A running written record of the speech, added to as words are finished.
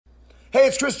Hey,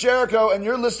 it's Chris Jericho, and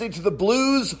you're listening to the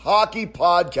Blues Hockey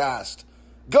Podcast.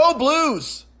 Go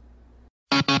Blues!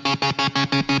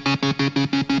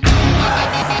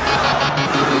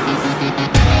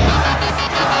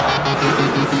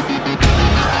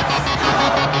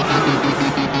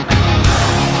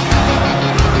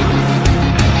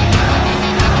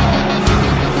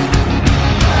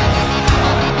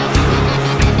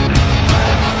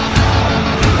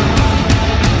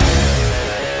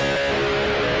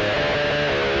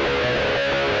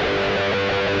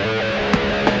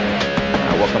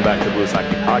 Welcome back to the Blues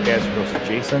Hockey Podcast. Your host is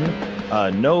Jason.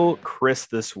 No Chris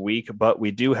this week, but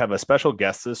we do have a special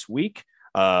guest this week.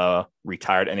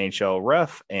 Retired NHL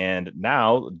ref and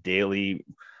now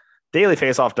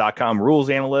dailyfaceoff.com rules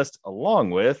analyst,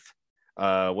 along with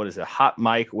Hot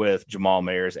Mike with Jamal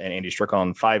Mayers and Andy Strick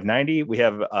on 590. We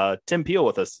have Tim Peel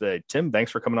with us today. Tim,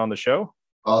 thanks for coming on the show.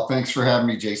 Oh, thanks for having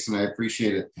me, Jason. I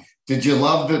appreciate it. Did you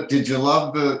love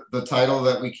the title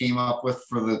that we came up with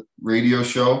for the radio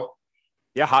show?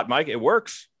 Yeah, Hot Mike, it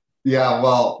works. Yeah,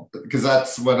 well, because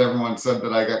that's what everyone said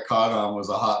that I got caught on was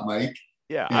a hot mic.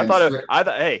 Yeah, I thought,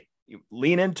 hey,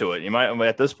 lean into it. You might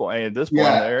at this point,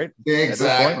 yeah, right?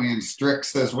 Exactly. And Strick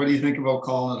says, "What do you think about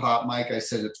calling it Hot Mic?" I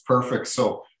said, "It's perfect."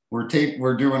 So we're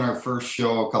doing our first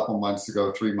show a couple months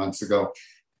ago, 3 months ago,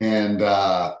 and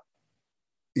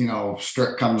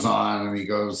Strick comes on and he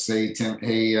goes, "Hey Tim,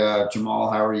 hey Jamal,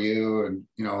 how are you?" And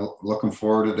looking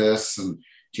forward to this. And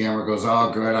Jammer goes,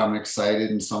 "Oh, good, I'm excited,"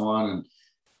 and so on.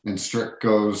 And Strick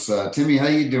goes, "Timmy, how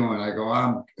you doing?" I go,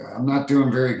 I'm not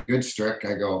doing very good, Strick.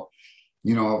 I go,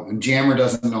 and Jammer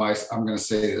doesn't know I'm going to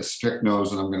say this. Strick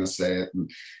knows, and I'm going to say it.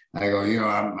 And I go,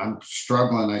 I'm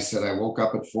struggling. I said, I woke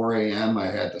up at 4 a.m. I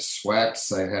had the sweats.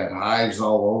 I had hives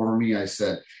all over me. I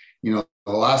said, the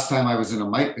last time I was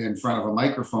in front of a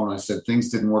microphone, I said,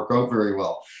 things didn't work out very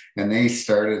well. And they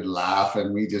started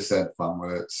laughing. We just had fun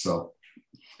with it. So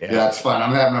yeah, it's fun.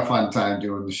 I'm having a fun time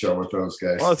doing the show with those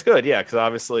guys. Well, it's good. Yeah. Cause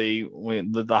obviously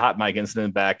the hot mic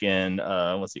incident back in,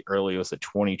 what's the early, was it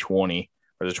 2020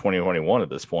 or is it 2021 at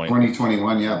this point?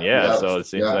 2021. Yeah. Yeah. So it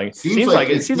seems like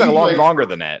a lot longer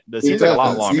than that. It seems like a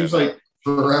lot longer. It seems like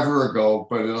forever ago,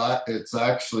 but it's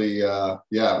actually, it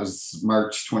was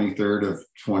March 23rd of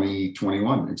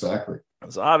 2021. Exactly.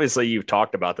 So obviously you've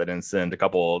talked about that incident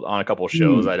on a couple of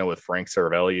shows. I know with Frank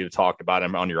Cervelli, you've talked about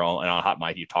him on your own, and on Hot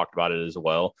Mike, you talked about it as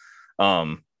well.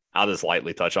 I'll just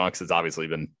lightly touch on because it's obviously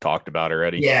been talked about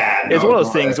already. Yeah, it's one of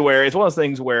those things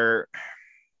where,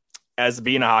 as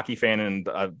being a hockey fan and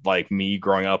like me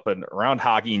growing up and around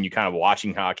hockey, and you kind of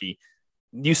watching hockey,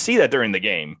 you see that during the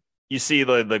game. You see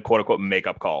the quote unquote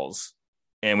makeup calls,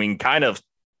 and we can kind of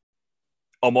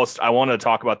almost. I want to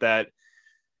talk about that.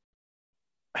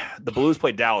 The Blues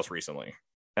played Dallas recently,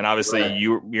 and obviously right.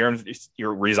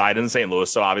 you're residing in St.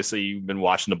 Louis, so obviously you've been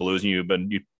watching the Blues,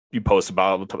 and you post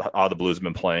about how the Blues have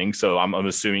been playing. So I'm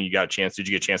assuming you got a chance. Did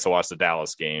you get a chance to watch the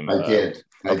Dallas game? I did.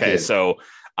 Okay, so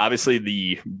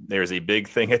obviously there's a big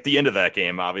thing at the end of that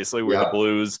game, obviously, where the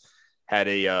Blues had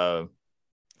a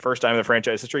first time in the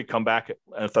franchise history come back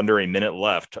with under a minute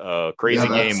left. Crazy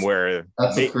game where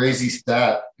that's a crazy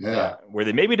stat. Yeah, where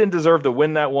they maybe didn't deserve to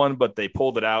win that one, but they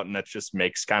pulled it out, and that just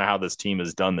makes kind of how this team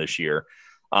has done this year.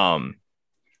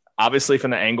 Obviously, from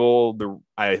the angle,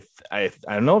 I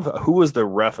don't know who was the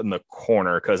ref in the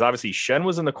corner, because obviously Shen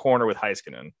was in the corner with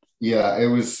Heiskanen. Yeah, it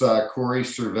was Corey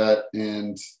Servette,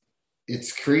 and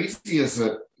it's crazy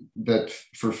that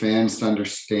for fans to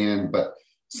understand, but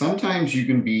sometimes you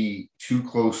can be too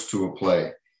close to a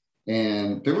play.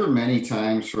 And there were many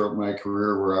times throughout my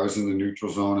career where I was in the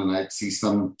neutral zone and I'd see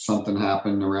something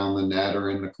happen around the net or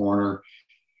in the corner.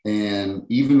 And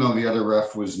even though the other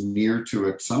ref was near to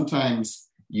it, sometimes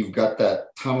you've got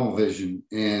that tunnel vision.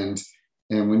 And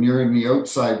when you're in the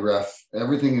outside ref,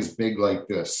 everything is big like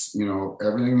this.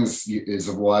 Everything is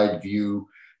a wide view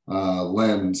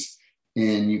lens.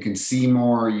 And you can see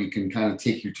more, you can kind of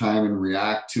take your time and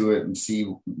react to it and see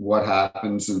what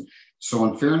happens. And so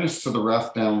in fairness to the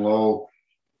ref down low,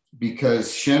 because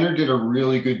Schenner did a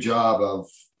really good job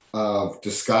of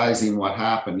disguising what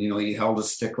happened. He held a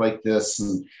stick like this.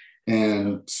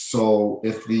 And so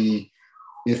if the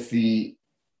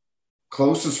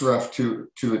closest ref to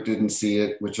it didn't see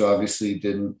it, which obviously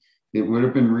didn't, it would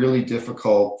have been really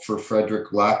difficult for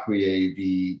Frederic Lacouillet,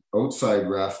 the outside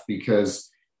ref, because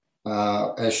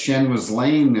as Shen was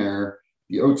laying there,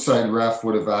 the outside ref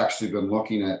would have actually been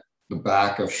looking at the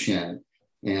back of Shen,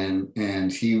 and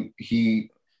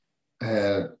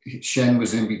Shen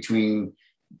was in between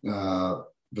the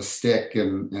stick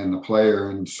and the player,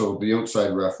 and so the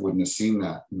outside ref wouldn't have seen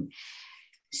that.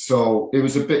 So it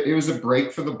was a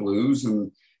break for the Blues,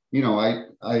 and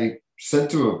I said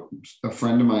to a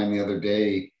friend of mine the other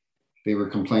day, they were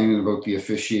complaining about the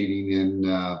officiating in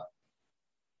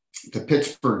the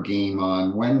Pittsburgh game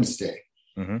on Wednesday.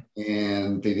 Mm-hmm.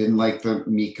 And they didn't like the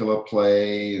Mikkola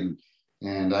play.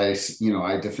 And I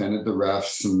defended the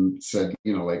refs and said,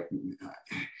 like,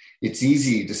 it's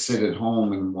easy to sit at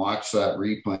home and watch that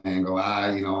replay and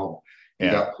go, he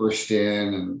got pushed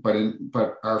in.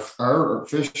 But our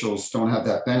officials don't have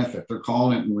that benefit. They're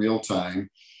calling it in real time.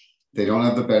 They don't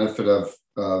have the benefit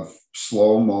of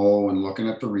slow-mo and looking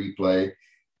at the replay.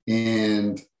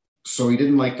 And so he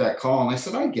didn't like that call. And I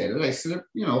said, I get it. I said,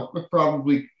 it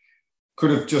probably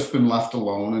could have just been left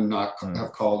alone and not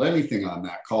have called anything on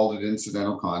that, called it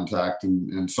incidental contact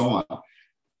and so on.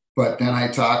 But then I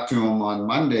talked to him on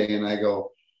Monday and I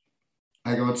go,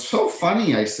 it's so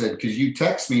funny. I said, because you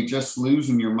text me just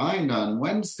losing your mind on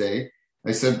Wednesday.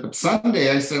 I said, but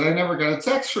Sunday, I said, I never got a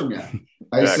text from you.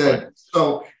 I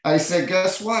said,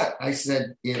 guess what? I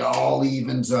said, it all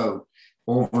evens out.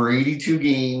 Over 82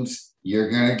 games, you're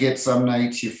going to get some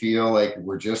nights you feel like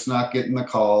we're just not getting the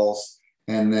calls.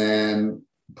 And then,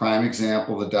 prime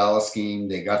example, the Dallas game,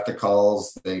 they got the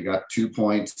calls, they got 2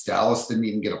 points. Dallas didn't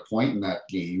even get a point in that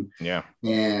game. Yeah.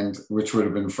 And which would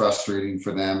have been frustrating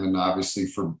for them and obviously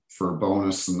for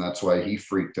bonus. And that's why he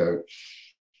freaked out.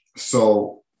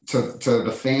 So to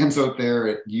the fans out there,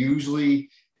 it usually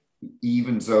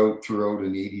evens out throughout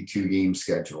an 82 game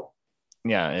schedule.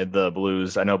 Yeah. The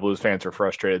Blues, I know Blues fans are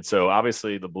frustrated. So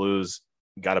obviously the Blues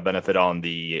got a benefit on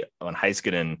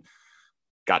Heiskanen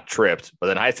got tripped, but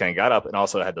then Heiskanen got up and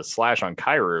also had the slash on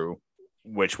Kyrou,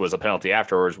 which was a penalty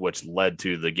afterwards, which led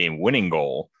to the game-winning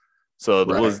goal. So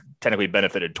the Blues technically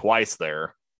benefited twice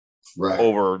there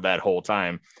over that whole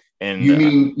time. And you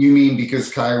mean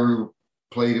because Kyrou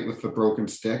played it with the broken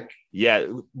stick? Yeah.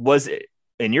 Was it,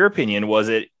 in your opinion, was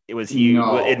he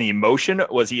in the emotion?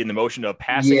 Was he in the motion of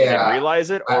passing and didn't realize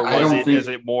it? Or is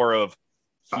it more of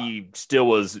he still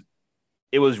was?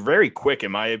 It was very quick,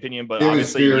 in my opinion, but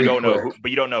obviously you don't know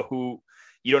you don't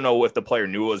know if the player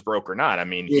knew it was broke or not. I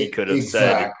mean, he could have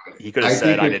said,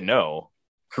 I didn't know.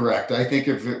 Correct. I think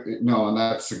and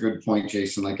that's a good point,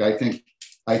 Jason. Like, I think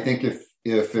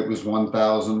if it was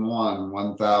 1001,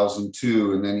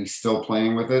 1002, and then he's still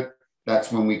playing with it,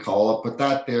 that's when we call it. But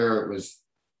that there, it was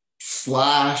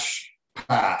slash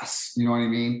pass. You know what I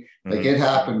mean? Like, it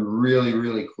happened really,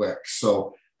 really quick.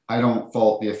 So I don't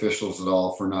fault the officials at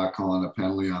all for not calling a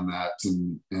penalty on that.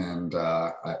 And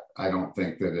I don't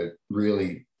think that it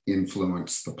really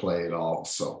influenced the play at all.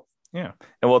 So, yeah.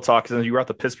 And we'll talk, since you brought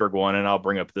the Pittsburgh one, and I'll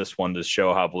bring up this one to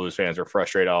show how Blues fans are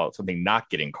frustrated about something not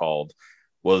getting called,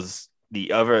 was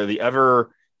the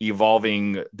ever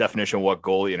evolving definition of what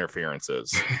goalie interference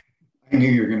is. I knew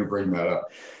you were going to bring that up.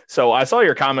 So I saw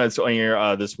your comments on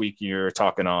your this week. You're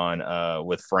talking on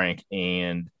with Frank,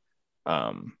 and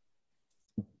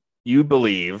you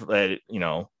believe that,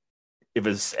 if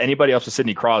it's anybody else with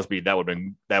Sidney Crosby, that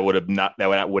would not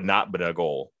been a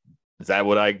goal. Is that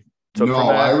what I took from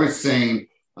that? I was saying,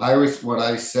 what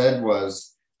I said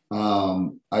was,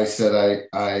 I said,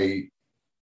 I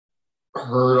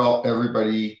heard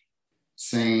everybody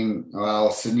saying,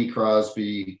 well, Sidney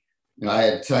Crosby, I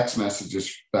had text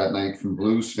messages that night from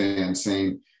Blues fans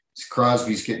saying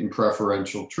Crosby's getting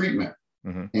preferential treatment.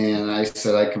 Mm-hmm. And I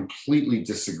said, I completely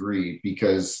disagree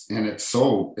because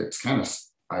it's kind of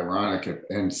ironic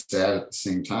and sad at the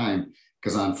same time,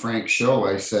 because on Frank's show,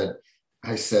 I said,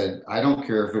 I don't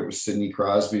care if it was Sidney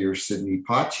Crosby or Sidney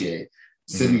Poitier.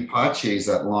 Mm-hmm. Sidney Poitier is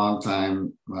that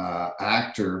longtime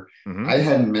actor. Mm-hmm. I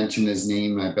hadn't mentioned his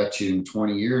name, I bet you, in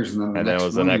 20 years. And then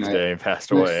the next day he passed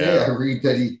away. I read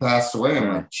that he passed away. I'm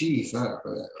like, geez,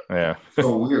 yeah,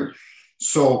 so weird.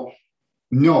 So,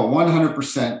 no,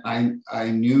 100%. I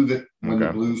knew that when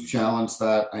the Blues challenged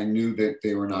that, I knew that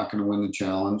they were not going to win the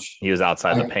challenge. He was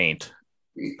outside the paint,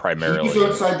 primarily. He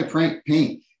was outside the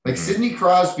paint. Like, Sidney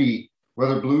Crosby,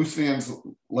 whether Blues fans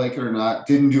like it or not,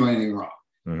 didn't do anything wrong.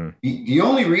 Mm-hmm. The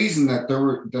only reason that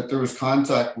there was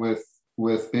contact with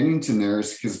Binnington there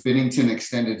is because Binnington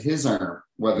extended his arm,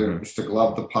 whether it was to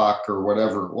glove the puck or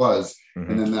whatever it was,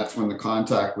 and then that's when the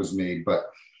contact was made. But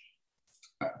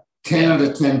 10 out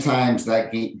of 10 times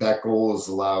that goal is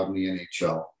allowed in the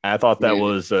NHL. I thought that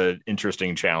was an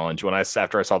interesting challenge.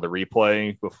 After I saw the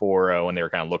replay before, when they were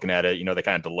kind of looking at it, they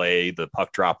kind of delay the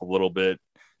puck drop a little bit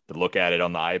to look at it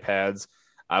on the iPads.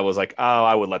 I was like,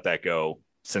 I would let that go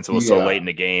since it was so late in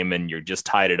the game and you're just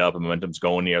tied it up and momentum's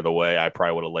going the other way. I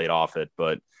probably would have laid off it,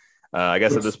 but I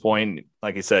guess at this point,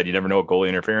 like you said, you never know what goalie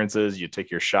interference is. You take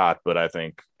your shot, but I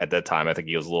think at that time,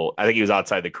 he was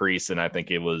outside the crease, and I think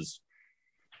it was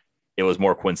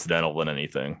more coincidental than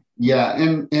anything. Yeah.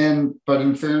 But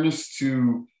in fairness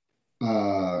to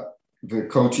the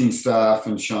coaching staff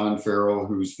and Sean Farrell,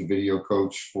 who's the video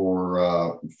coach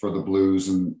for the Blues,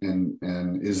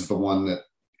 and is the one that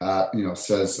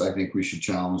says I think we should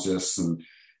challenge this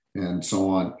and so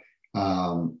on.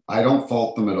 I don't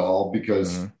fault them at all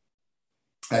because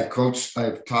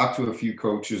I've talked to a few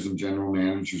coaches and general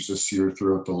managers this year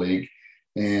throughout the league,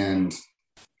 and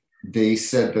they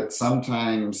said that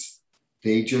sometimes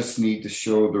they just need to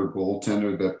show their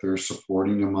goaltender that they're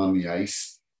supporting him on the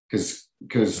ice because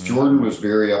Jordan was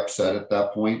very upset at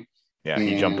that point. Yeah,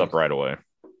 he jumped up right away.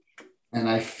 And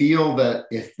I feel that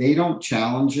if they don't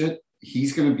challenge it,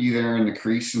 he's going to be there in the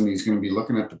crease and he's going to be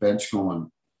looking at the bench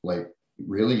going, like,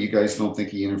 really, you guys don't think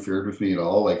he interfered with me at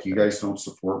all? Like, you guys don't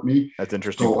support me? That's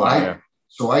interesting.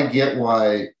 So I get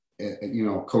why,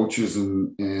 coaches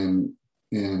and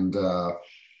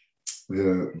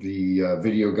the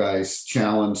video guys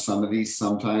challenge some of these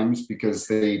sometimes because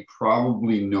they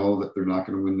probably know that they're not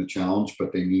going to win the challenge,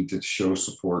 but they need to show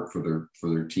support for their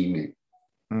teammate.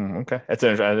 Okay. That's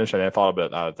interesting. I thought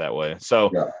about it that way.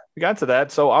 So we got to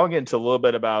that. So I'll get into a little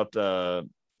bit about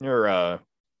your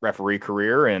referee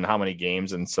career and how many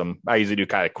games and I usually do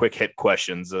kind of quick hit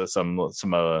questions, some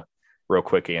real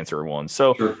quick answer ones.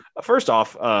 So First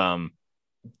off,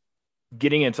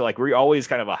 getting into were you always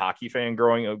kind of a hockey fan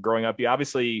growing up?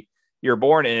 You're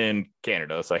born in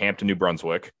Canada, so Hampton, New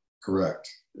Brunswick. Correct.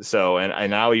 So, and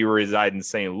now you reside in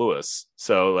St. Louis.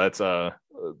 So that's a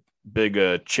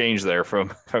big change there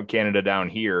from Canada down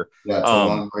here. Yeah, it's a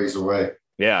long ways away.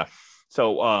 Yeah.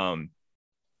 So,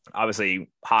 obviously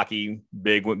hockey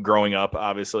big growing up,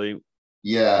 obviously.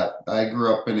 Yeah. I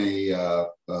grew up in a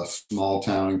small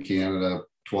town in Canada,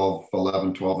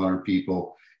 1,200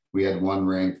 people. We had one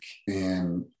rink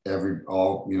and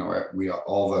all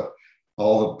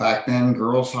the back then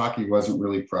girls hockey wasn't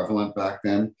really prevalent back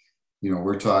then.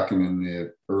 We're talking in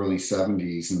the early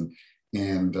 70s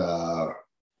and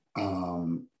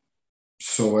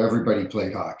so everybody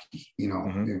played hockey,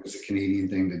 It was a Canadian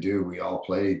thing to do. We all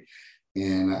played.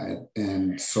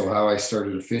 And so how I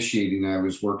started officiating, I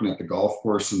was working at the golf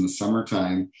course in the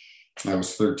summertime. I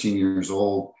was 13 years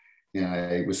old. And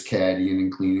I was caddying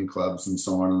and cleaning clubs and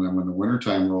so on. And then when the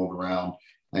wintertime rolled around,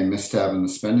 I missed having the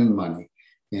spending money.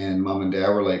 And mom and dad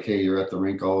were like, hey, you're at the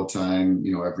rink all the time,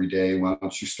 every day. Why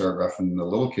don't you start roughing the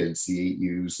little kids, the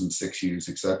 8Us and 6Us,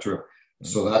 etc.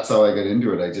 So that's how I got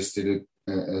into it. I just did it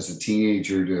as a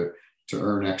teenager to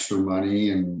earn extra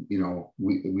money. And,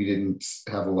 we didn't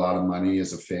have a lot of money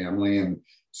as a family. And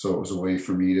so it was a way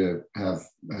for me to have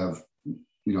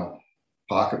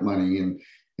pocket money.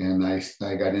 And I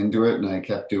got into it and I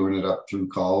kept doing it up through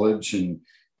college. And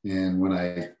when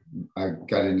I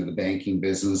got into the banking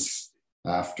business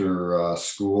after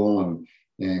school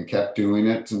and kept doing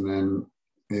it. And then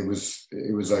it was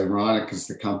ironic because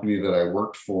the company that I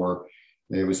worked for,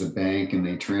 it was a bank and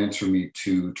they transferred me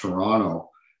to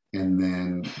Toronto. And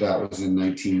then that was in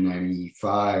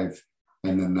 1995.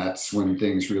 And then that's when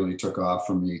things really took off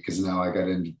for me because now I got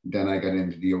into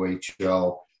the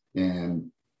OHL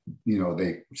and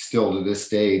they still to this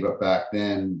day, but back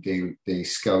then they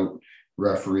scout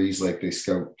referees like they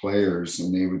scout players,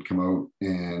 and they would come out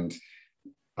and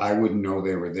I wouldn't know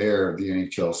they were there, the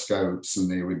NHL scouts,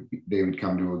 and they would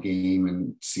come to a game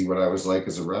and see what I was like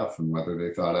as a ref and whether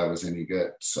they thought I was any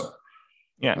good. So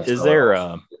yeah, isn't there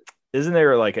a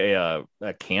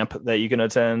camp that you can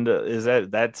attend? Is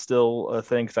that still a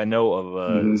thing? Because I know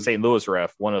of St. Louis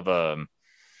ref, one of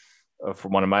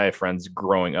from one of my friends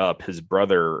growing up, his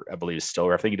brother, I believe, is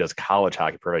still. I think he does college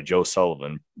hockey. Probably Joe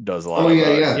Sullivan does a lot.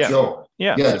 Joe.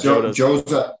 Yeah, so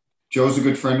Joe's a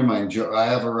good friend of mine. Joe, I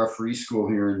have a referee school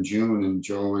here in June, and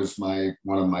Joe is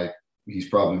he's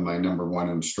probably my number one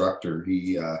instructor.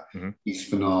 He's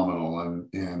phenomenal,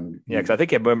 and because I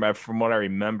think from what I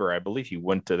remember, I believe he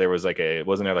went to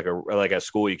wasn't there like a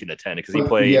school you can attend because he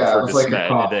played for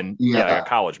DeSmet and then like a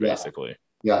college basically.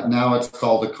 Yeah, now it's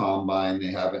called a combine.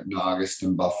 They have it in August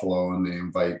in Buffalo, and they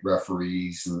invite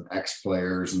referees and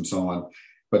ex-players and so on.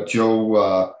 But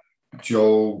Joe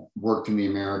worked in the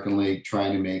American League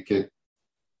trying to make it.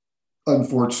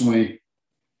 Unfortunately,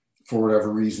 for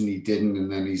whatever reason, he didn't,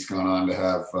 and then he's gone on to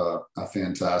have a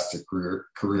fantastic career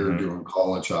doing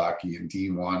college hockey and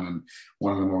D1, and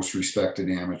one of the most respected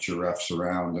amateur refs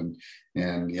around.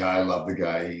 And yeah, I love the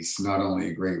guy. He's not only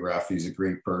a great ref, he's a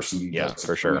great person. He does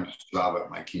for sure. Job at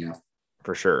my camp.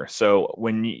 For sure. So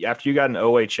after you got an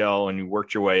OHL and you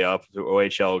worked your way up through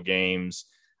OHL games,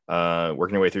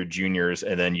 working your way through juniors,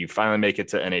 and then you finally make it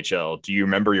to NHL, do you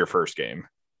remember your first game?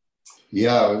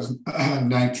 Yeah, it was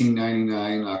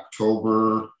 1999,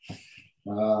 October.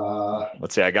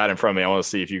 Let's see. I got it in front of me. I want to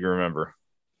see if you can remember.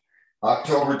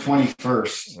 October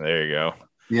 21st. There you go.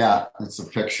 Yeah, it's a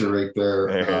picture right there.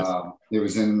 There it is. It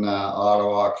was in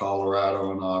Ottawa,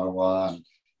 Colorado, and Ottawa. And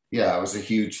yeah, it was a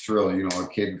huge thrill. You know, a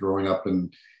kid growing up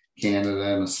in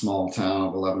Canada in a small town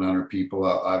of 1,100 people.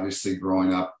 Obviously,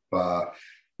 growing up,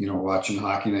 you know, watching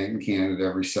Hockey Night in Canada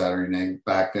every Saturday night.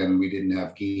 Back then, we didn't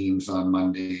have games on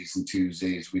Mondays and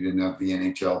Tuesdays. We didn't have the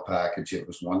NHL package. It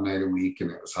was one night a week,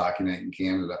 and it was Hockey Night in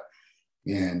Canada.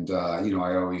 And you know,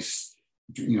 I always,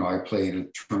 you know, I played a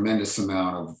tremendous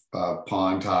amount of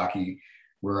pond hockey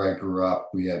where I grew up.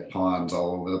 We had ponds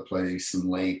all over the place and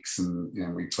lakes,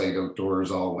 and we played outdoors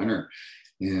all winter.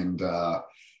 And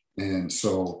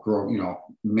so, you know,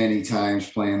 many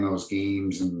times playing those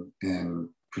games and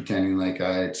pretending like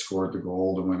I had scored the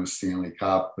goal to win a Stanley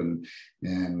Cup. And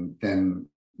then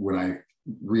when I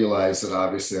realized that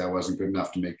obviously I wasn't good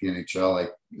enough to make the NHL,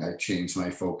 I changed my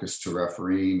focus to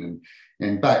refereeing.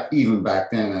 And even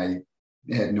back then, I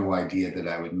had no idea that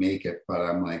I would make it, but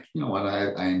I'm like, you know what,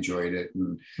 I enjoyed it,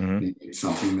 and it's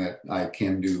something that I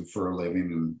can do for a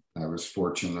living. And I was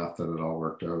fortunate enough that it all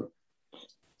worked out.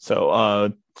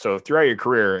 So throughout your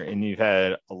career, and you've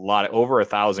had over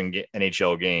 1,000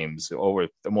 NHL games, over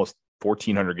almost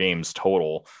 1,400 games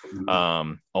total,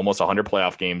 almost 100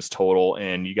 playoff games total,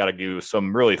 and you got to do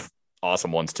some really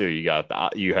awesome ones too.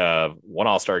 You have one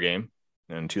All-Star game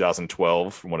in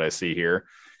 2012, from what I see here.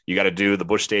 You got to do the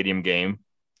Busch Stadium game,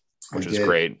 which is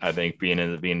great. I think being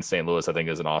in St. Louis, I think,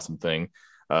 is an awesome thing.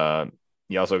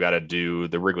 You also got to do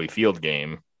the Wrigley Field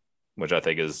game, which I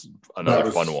think is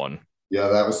another fun one. Yeah,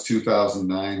 that was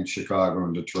 2009, Chicago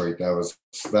and Detroit. That was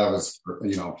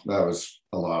you know, that was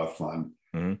a lot of fun.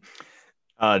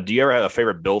 Mm-hmm. Do you ever have a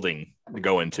favorite building to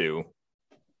go into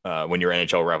when you're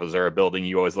NHL rep? Is there a building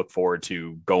you always look forward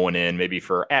to going in, maybe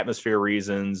for atmosphere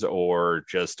reasons or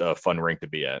just a fun rink to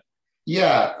be at?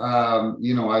 Yeah,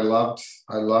 you know, I loved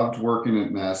working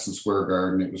at Madison Square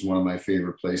Garden. It was one of my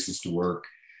favorite places to work.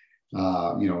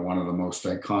 You know, one of the most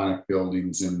iconic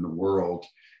buildings in the world.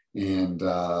 And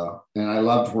I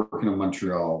loved working in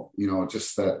Montreal, you know,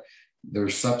 just that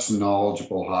there's such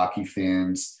knowledgeable hockey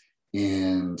fans.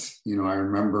 And, you know, I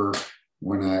remember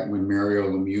when Mario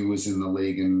Lemieux was in the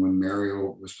league, and when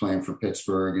Mario was playing for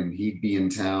Pittsburgh, and he'd be in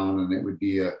town, and it would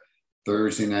be a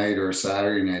Thursday night or a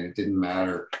Saturday night, it didn't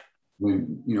matter.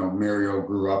 When, you know, Mario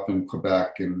grew up in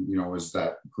Quebec and, you know, was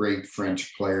that great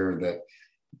French player that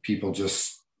people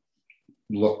just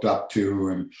looked up to.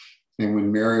 And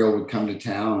when Mario would come to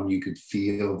town, you could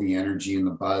feel the energy and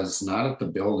the buzz, not at the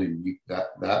building.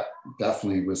 That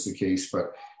definitely was the case,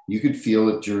 but you could feel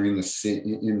it in the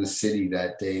city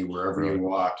that day, wherever you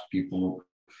walked. People,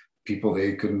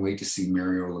 they couldn't wait to see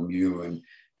Mario Lemieux.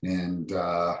 And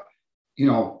you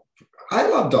know, I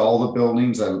loved all the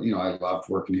buildings. I loved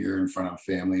working here in front of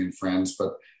family and friends,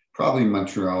 but probably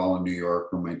Montreal and New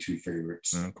York were my two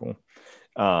favorites. Cool.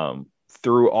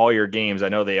 Through all your games, I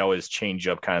know they always change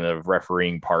up kind of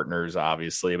refereeing partners,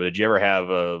 obviously, but did you ever have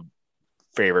a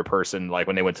favorite person, like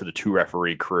when they went to the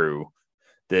 2-referee crew?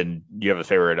 Then you have a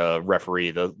favorite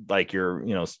referee,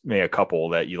 maybe a couple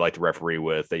that you like to referee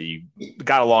with, that you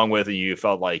got along with, and you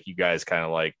felt like you guys kind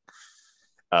of like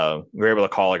were able to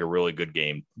call like a really good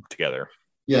game together?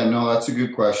 Yeah, no, that's a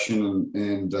good question.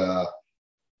 And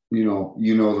you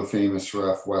know the famous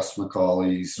ref, Wes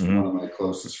McCauley's one of my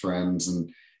closest friends,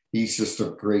 and he's just a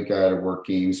great guy to work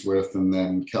games with. And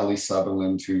then Kelly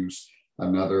Sutherland, who's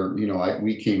another, you know,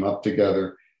 we came up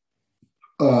together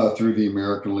through the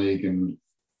American League and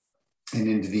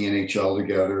into the NHL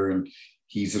together. And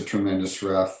he's a tremendous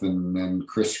ref. And then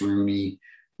Chris Rooney,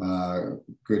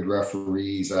 good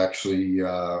referee. He's actually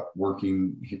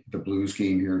working the Blues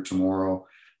game here tomorrow.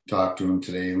 Talked to him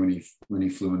today when he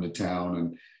flew into town.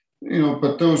 And, you know,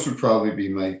 but those would probably be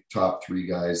my top 3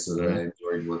 guys that I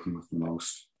enjoyed working with the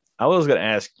most. I was going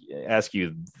to ask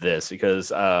you this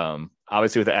because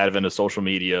obviously with the advent of social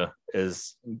media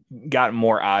has gotten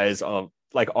more eyes on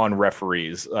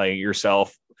referees. Like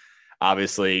yourself,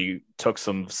 obviously took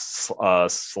some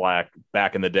slack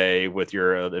back in the day with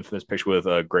your infamous picture with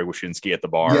Greg Wyshynski at the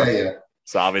bar. Yeah.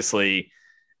 So obviously,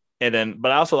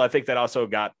 but also I think that also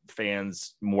got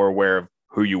fans more aware of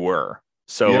who you were.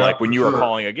 So like when you were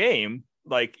calling a game,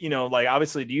 like, you know, like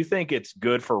obviously, do you think it's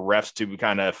good for refs to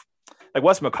kind of like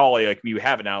Wes McCauley, like you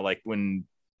have it now, like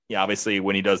obviously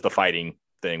when he does the fighing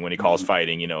thing, when he calls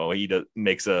fighting, you know, he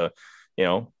makes a, you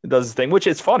know, it does his thing, which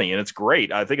is funny and it's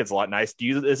great. I think it's a lot nice.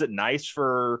 Is it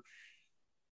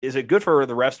good for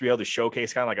the refs to be able to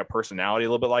showcase kind of like a personality a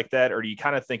little bit like that? Or do you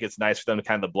kind of think it's nice for them to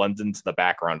kind of blend into the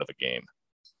background of the game?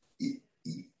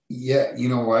 Yeah. You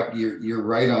know what? You're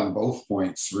right on both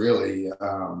points, really.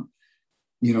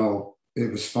 You know,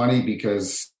 it was funny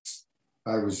because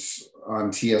I was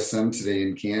on TSN today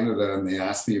in Canada, and they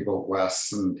asked me about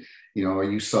Wes, and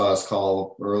you saw us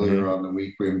call earlier on the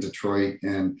week in Detroit,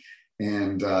 and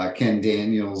Ken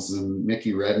Daniels and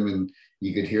Mickey Redmond.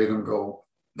 You could hear them go,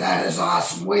 "That is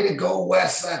awesome! Way to go,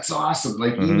 Wes! That's awesome!"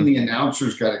 Like even the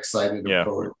announcers got excited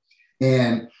about it,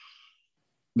 and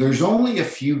there's only a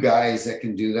few guys that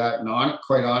can do that. And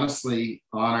quite honestly,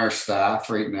 on our staff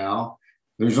right now,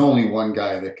 there's only one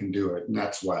guy that can do it, and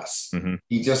that's Wes.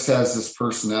 He just has this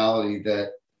personality that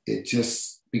it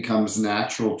just becomes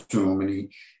natural to him.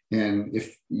 And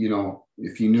if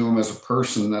you knew him as a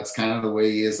person, that's kind of the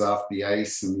way he is off the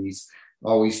ice. And he's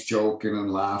always joking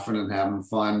and laughing and having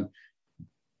fun.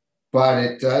 But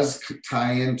it does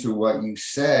tie into what you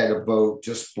said about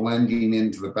just blending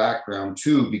into the background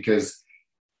too, because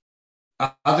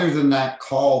other than that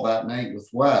call that night with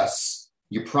Wes,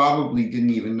 you probably didn't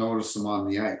even notice him on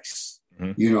the ice,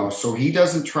 so he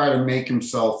doesn't try to make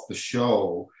himself the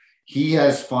show. He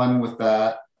has fun with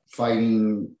that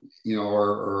fighting,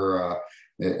 or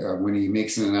when he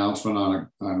makes an announcement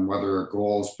on whether a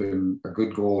goal has been a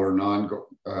good goal or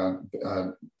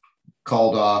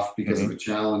called off because of a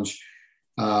challenge.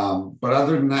 But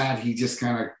other than that, he just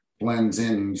kind of blends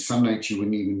in, and some nights you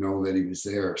wouldn't even know that he was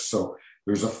there. So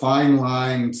there's a fine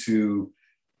line to,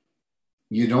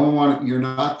 you're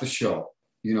not the show,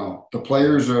 the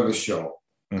players are the show.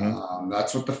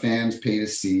 That's what the fans pay to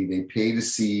see. They pay to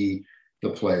see the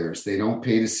players. They don't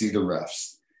pay to see the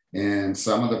refs. And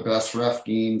some of the best ref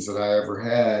games that I ever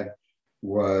had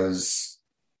was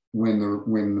when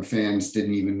the fans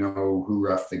didn't even know who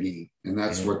ref the game. And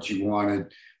that's what you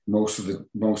wanted most of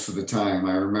the time.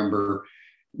 I remember,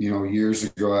 years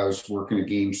ago, I was working a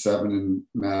game 7 in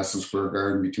Madison Square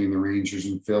Garden between the Rangers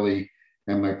and Philly,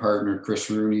 and my partner, Chris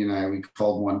Rooney, and we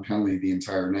called one penalty the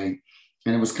entire night.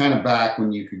 And it was kind of back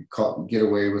when you could get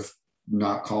away with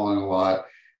not calling a lot.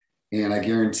 And I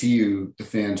guarantee you the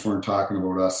fans weren't talking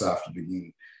about us after the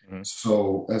game.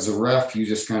 So as a ref, you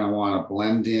just kind of want to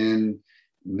blend in,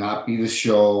 not be the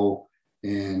show.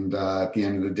 And at the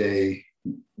end of the day,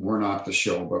 we're not the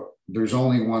show, but there's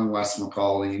only one Wes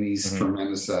McCauley, and he's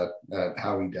tremendous at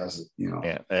how he does it.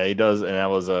 Yeah, he does, and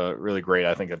that was a really great.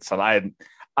 I think it's something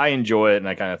I enjoy it, and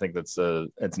I kind of think that's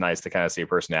it's nice to kind of see a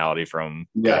personality from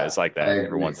guys like that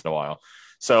every once in a while.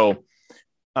 So,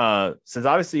 since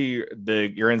obviously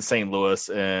you're in St. Louis,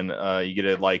 and you get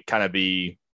to kind of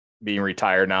being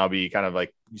retired now, be kind of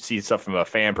you see stuff from a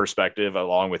fan perspective,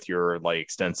 along with your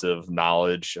extensive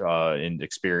knowledge and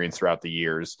experience throughout the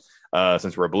years.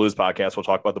 Since we're a Blues podcast, we'll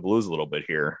talk about the Blues a little bit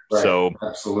here. Right. So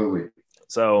absolutely.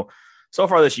 So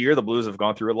far this year, the Blues have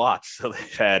gone through a lot. So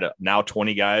they've had now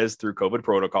 20 guys through COVID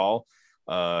protocol,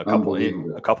 a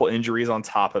couple injuries on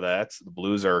top of that. The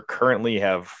Blues currently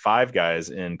have 5 guys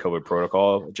in COVID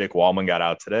protocol. Jake Wallman got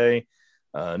out today.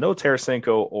 No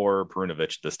Tarasenko or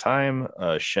Perunovic this time.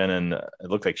 It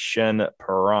looked like Shen,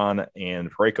 Perron,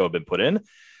 and Parayko have been put in.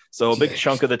 So a big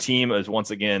chunk of the team is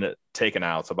once again taken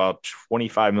out. So about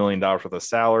 $25 million worth of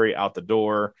salary out the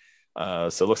door. So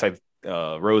it looks like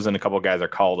Rose and a couple of guys are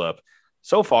called up.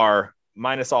 So far,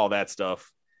 minus all that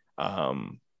stuff,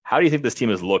 how do you think this team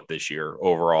has looked this year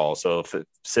overall? So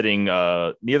sitting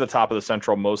near the top of the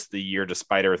Central most of the year,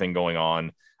 despite everything going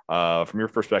on, from your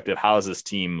perspective, how has this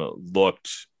team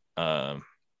looked almost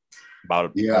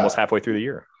halfway through the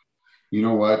year? You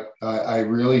know what? I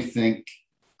really think,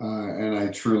 and I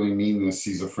truly mean this,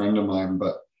 he's a friend of mine,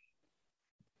 but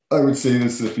I would say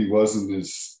this if he wasn't,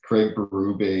 is Craig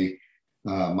Berube,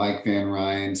 Mike Van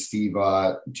Ryn, Steve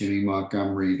Ott, Jimmy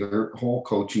Montgomery, their whole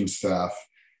coaching staff,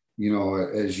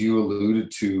 as you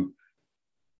alluded to,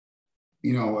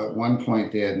 at one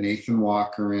point they had Nathan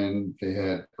Walker in, they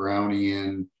had Brownie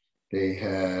in, they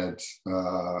had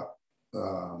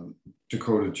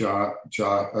Joshua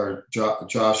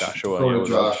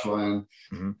in.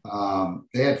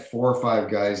 They had 4 or 5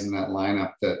 guys in that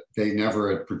lineup that they never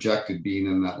had projected being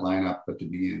in that lineup at the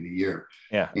beginning of the year.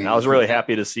 Yeah, and I was really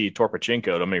happy to see Torpachenko.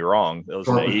 Don't get me wrong. I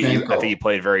think he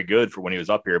played very good for when he was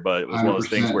up here, but it was 100%. One of those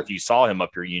things where if you saw him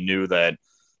up here, you knew that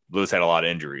Blues had a lot of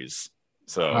injuries.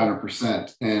 So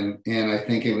 100%. And I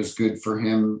think it was good for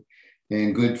him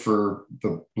and good for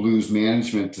the Blues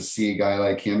management to see a guy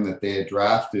like him that they had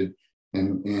drafted.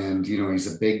 And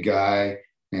he's a big guy,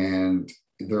 and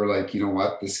they're like, you know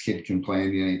what, this kid can play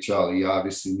in the NHL. He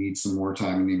obviously needs some more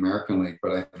time in the American League,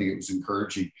 but I think it was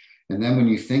encouraging. And then when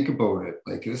you think about it,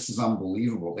 this is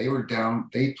unbelievable. They were down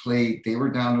to their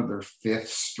 5th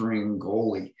string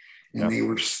goalie, and they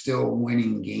were still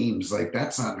winning games.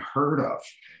 That's unheard of.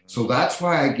 So that's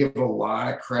why I give a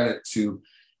lot of credit to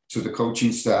the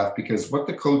coaching staff, because what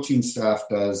the coaching staff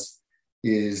does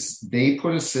is they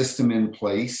put a system in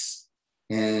place,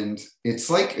 and it's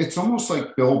almost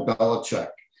like Bill Belichick,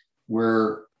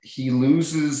 where he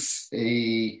loses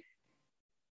Danny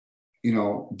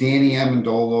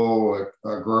Amendola, a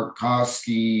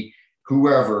Gronkowski,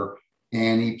 whoever,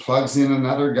 and he plugs in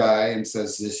another guy and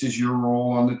says, this is your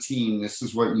role on the team. This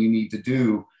is what you need to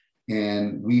do.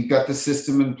 And we've got the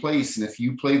system in place. And if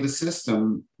you play the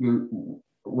system,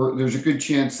 there's a good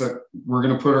chance that we're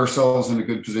going to put ourselves in a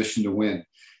good position to win.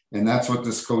 And that's what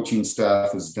this coaching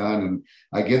staff has done. And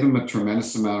I give them a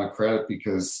tremendous amount of credit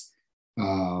because,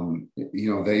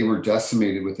 they were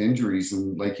decimated with injuries.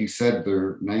 And like you said,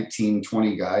 they're 19,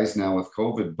 20 guys now with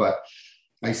COVID. But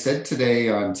I said today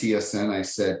on TSN,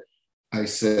 I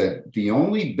said, the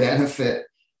only benefit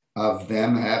of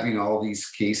them having all these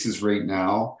cases right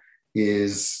now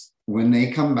is when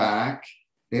they come back,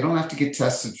 they don't have to get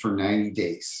tested for 90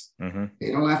 days. Mm-hmm.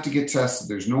 They don't have to get tested.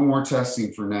 There's no more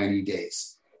testing for 90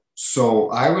 days. So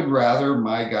I would rather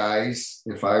my guys,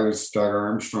 if I was Doug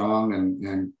Armstrong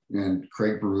and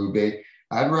Craig Berube,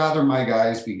 I'd rather my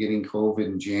guys be getting COVID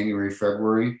in January,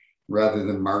 February, rather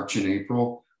than March and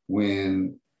April,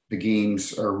 when the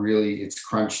games are really, it's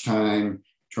crunch time,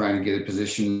 trying to get a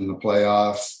position in the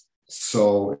playoffs.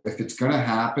 So if it's going to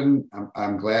happen,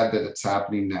 I'm glad that it's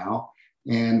happening now.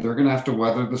 And they're going to have to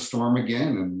weather the storm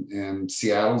again. And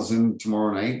Seattle's in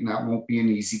tomorrow night, and that won't be an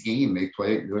easy game. They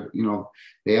play,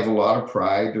 they have a lot of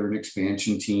pride. They're an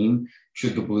expansion team.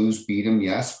 Should the Blues beat them?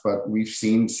 Yes. But we've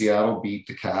seen Seattle beat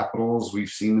the Capitals. We've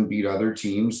seen them beat other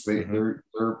teams. They're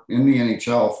in the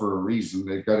NHL for a reason.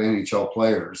 They've got NHL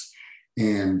players.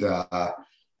 And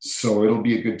so it'll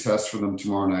be a good test for them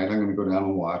tomorrow night. I'm going to go down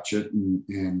and watch it.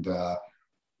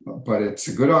 But it's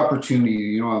a good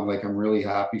opportunity, I'm really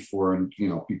happy for, and,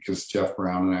 because Jeff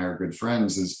Brown and I are good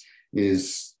friends,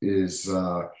 is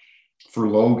for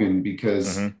Logan,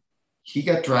 because he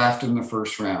got drafted in the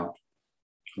first round.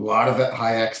 A lot of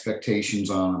high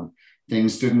expectations on him.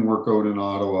 Things didn't work out in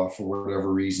Ottawa for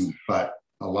whatever reason, but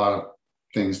a lot of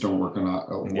things don't work in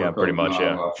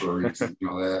Ottawa for a reason.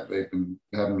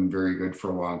 Haven't been very good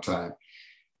for a long time.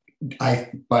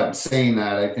 But saying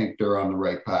that, I think they're on the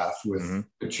right path with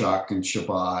Kachuk and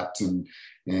Shabbat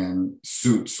and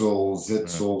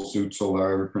Zitzel,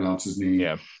 however you pronounce his name.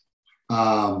 Yeah.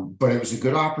 But it was a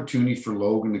good opportunity for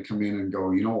Logan to come in and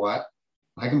go, you know what?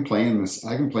 I can play in this.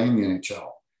 I can play in the NHL.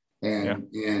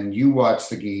 And you watch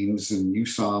the games and you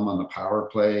saw him on the power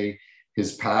play.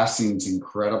 His passing's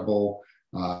incredible.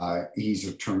 He's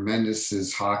a tremendous,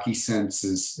 his hockey sense,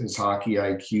 his hockey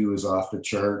IQ is off the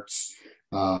charts.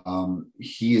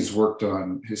 He has worked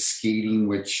on his skating,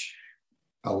 which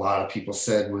a lot of people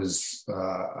said was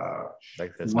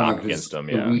one of his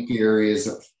weak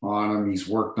areas on him. He's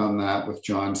worked on that with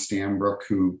John Stanbrook,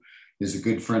 who is a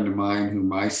good friend of mine, who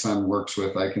my son works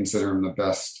with. I consider him the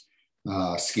best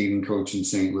skating coach in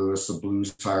St. Louis. The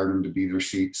Blues hired him to be their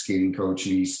skating coach,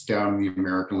 and he's down in the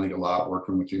American League a lot,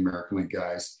 working with the American League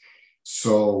guys.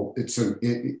 So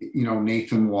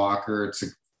Nathan Walker,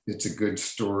 it's a good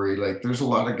story. Like, there's a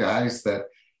lot of guys that,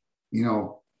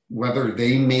 whether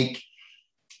they make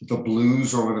the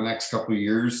Blues over the next couple of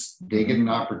years, they get an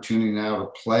opportunity now to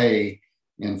play.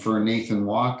 And for Nathan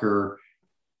Walker,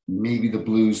 maybe the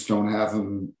Blues don't have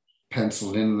him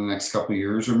penciled in the next couple of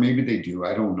years, or maybe they do.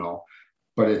 I don't know.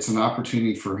 But it's an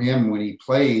opportunity for him when he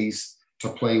plays to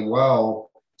play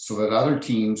well, so that other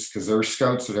teams, because there are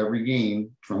scouts at every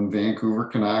game, from Vancouver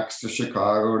Canucks to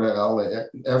Chicago to LA,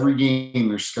 every game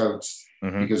there's scouts,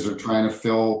 because they're trying to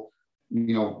fill,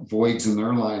 voids in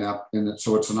their lineup. And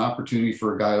so it's an opportunity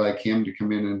for a guy like him to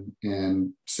come in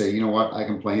and say, you know what, I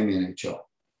can play in the NHL.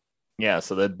 Yeah,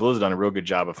 so the Blues have done a real good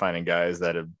job of finding guys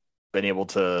that have been able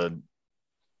to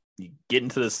get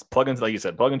into this, plug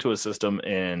into a system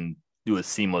and do it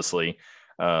seamlessly.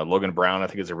 Logan Brown, I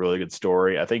think, is a really good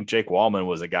story. I think Jake Wallman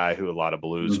was a guy who a lot of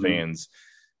Blues fans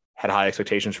had high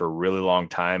expectations for a really long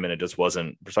time, and it just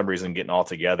wasn't, for some reason, getting all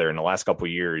together. In the last couple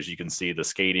of years, you can see the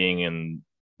skating, and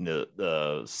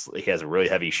he has a really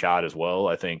heavy shot as well.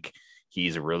 I think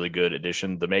he's a really good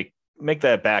addition to make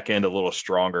that back end a little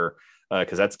stronger,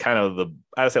 because that's kind of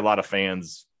I would say a lot of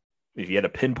fans, if you had to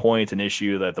pinpoint an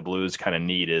issue that the Blues kind of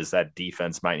need, is that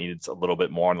defense might need a little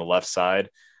bit more on the left side.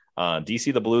 Do you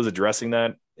see the Blues addressing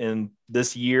that in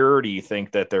this year, or do you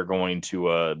think that they're going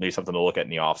to maybe something to look at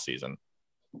in the offseason?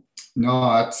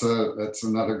 No, that's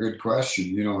another good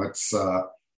question. It's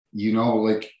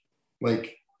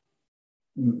like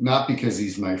not because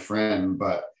he's my friend,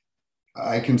 but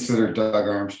I consider Doug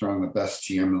Armstrong the best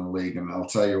GM in the league, and I'll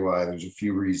tell you why. There's a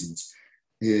few reasons.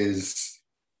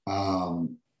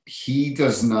 He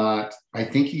does not. I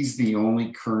think he's the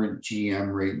only current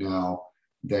GM right now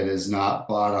that is not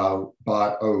bought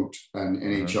out an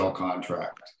NHL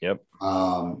contract. Yep.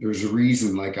 There's a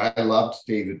reason. Like, I loved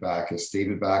David Backes.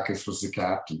 David Backes was the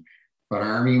captain, but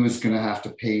Army was going to have to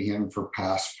pay him for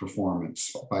past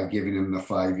performance by giving him the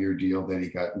 5-year deal that he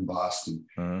got in Boston.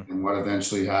 And what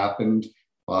eventually happened,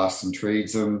 Boston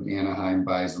trades him. Anaheim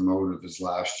buys him out of his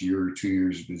last year or 2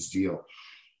 years of his deal.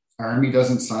 Army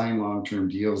doesn't sign long-term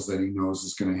deals that he knows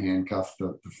is going to handcuff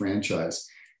the franchise.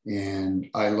 And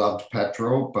I loved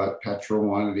Petro, but Petro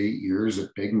wanted 8 years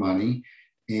at big money.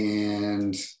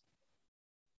 And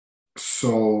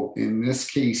so in this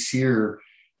case here,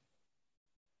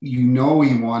 he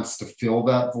wants to fill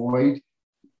that void.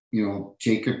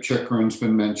 Jacob Chikrin's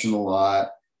been mentioned a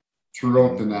lot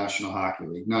throughout the National Hockey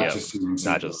League, not just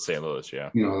St. Louis.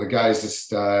 Yeah. The guy's a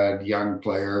stud, young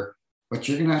player, but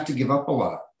you're going to have to give up a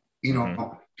lot.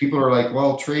 People are like,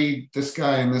 well, trade this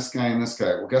guy and this guy and this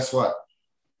guy. Well, guess what?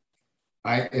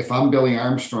 If I'm Billy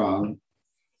Armstrong,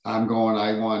 I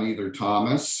want either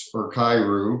Thomas or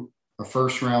Kyrou, a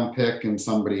first-round pick, and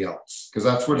somebody else, because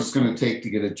that's what it's going to take to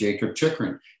get a Jacob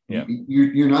Chikrin. Yeah.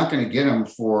 You're not going to get him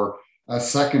for a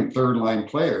second, third-line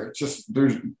player. It's just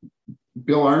there's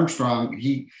Bill Armstrong.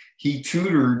 He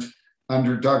tutored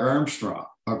under Doug Armstrong.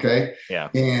 Okay. Yeah.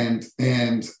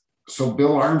 And so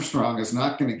Bill Armstrong is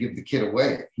not going to give the kid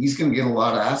away. He's going to get a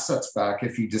lot of assets back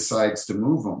if he decides to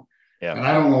move him. Yeah. And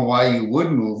I don't know why you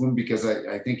would move him, because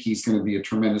I think he's going to be a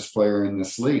tremendous player in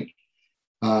this league.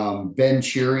 Ben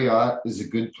Chariot is a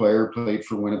good player, played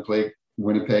for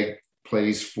Winnipeg,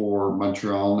 plays for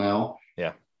Montreal now.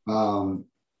 Yeah.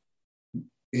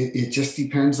 It just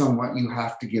depends on what you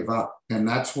have to give up. And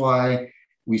that's why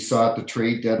we saw at the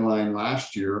trade deadline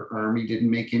last year, Army didn't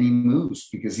make any moves,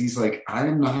 because he's like, I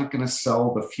am not going to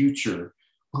sell the future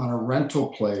on a rental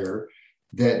player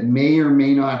that may or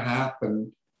may not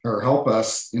happen or help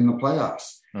us in the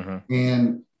playoffs.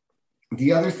 And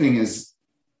the other thing is,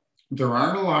 there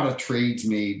aren't a lot of trades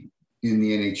made in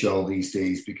the NHL these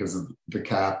days because of the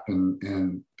cap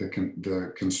and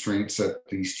the constraints that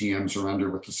these GMs are under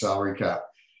with the salary cap.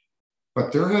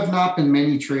 But there have not been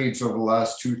many trades over the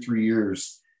last 2-3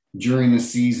 years during the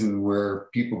season where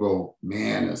people go,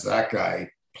 man, is that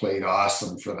guy played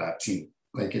awesome for that team.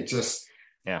 Like, it just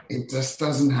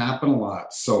doesn't happen a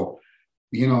lot. So,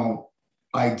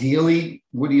 ideally,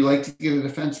 would he like to get a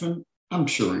defenseman? I'm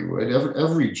sure he would.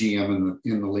 Every GM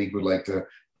in the league would like to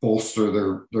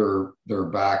bolster their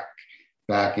back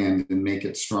end and make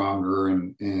it stronger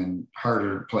and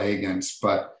harder to play against.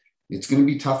 But it's going to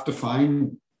be tough to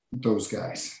find those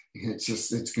guys.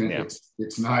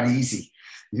 It's not easy,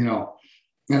 And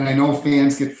I know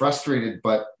fans get frustrated,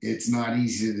 but it's not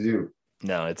easy to do.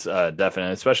 No, it's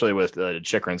definitely, especially with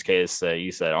Chikrin's case.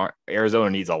 You said Arizona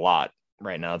needs a lot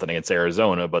right now. I think it's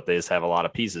Arizona, but they just have a lot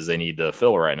of pieces they need to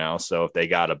fill right now. So if they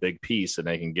got a big piece and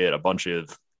they can get a bunch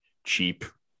of cheap,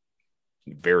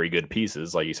 very good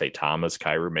pieces, like you say, Thomas,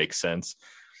 Kyrou makes sense.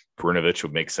 Brunovich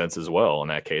would make sense as well in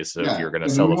that case. If you're going to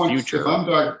sell the future. If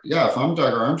I'm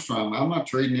Doug Armstrong, I'm not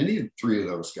trading any of 3 of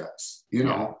those guys,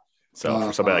 So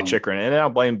for somebody like Chikrin, and I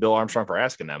don't blame Bill Armstrong for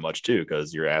asking that much too,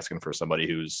 because you're asking for somebody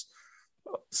who's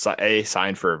A,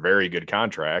 signed for a very good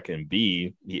contract, and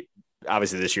B,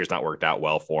 obviously this year's not worked out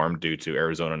well for him due to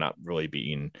Arizona not really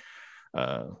being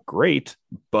great,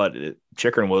 but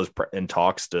Chikrin was in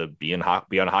talks to be on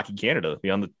Hockey Canada, be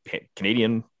on the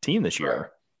Canadian team this year. Right.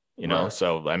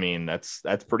 So I mean that's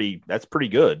pretty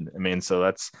good. I mean, so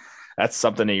that's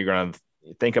something that you're going to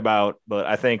think about. But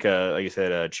I think, like you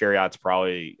said, Chariot's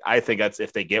probably. I think that's,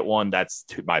 if they get one, that's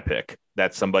my pick.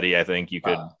 That's somebody I think you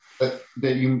could.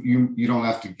 That you don't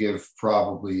have to give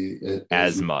probably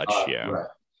as much, yeah. Right.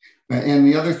 And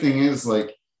the other thing is,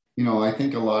 like, I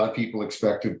think a lot of people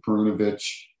expected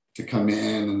Brunovich to come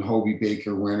in and Hobie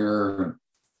Baker winner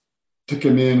to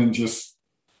come in and just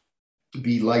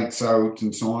be lights out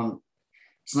and so on.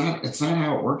 It's not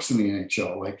how it works in the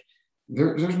NHL. Like,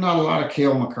 there's not a lot of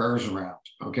Cale Makars around.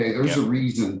 Okay. There's a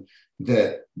reason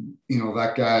that,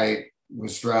 that guy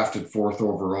was drafted 4th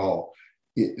overall.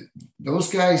 Those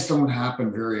guys don't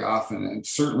happen very often, and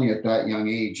certainly at that young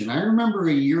age. And I remember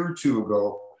a year or 2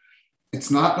 ago, it's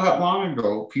not that long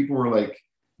ago, people were like,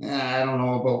 I don't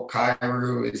know about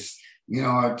Kyrou.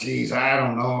 Geez, I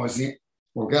don't know. Is he?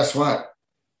 Well, guess what?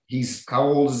 How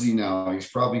old is he now? He's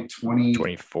probably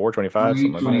 24,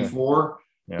 25, 24.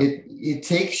 Yeah. It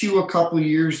takes you a couple of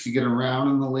years to get around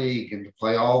in the league and to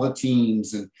play all the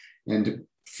teams and to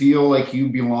feel like you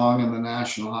belong in the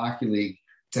National Hockey League,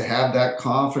 to have that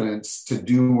confidence to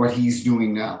do what he's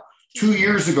doing now. 2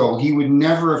 years ago, he would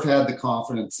never have had the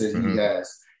confidence that he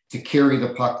has to carry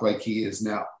the puck like he is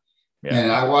now. Yeah.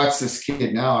 And I watch this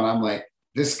kid now and I'm like,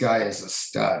 this guy is a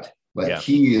stud. Like Yeah.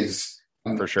 he is,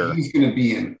 For sure. he's going to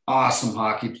be an awesome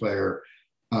hockey player.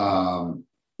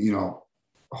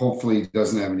 Hopefully he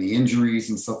doesn't have any injuries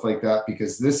and stuff like that,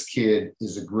 because this kid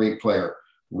is a great player.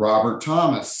 Robert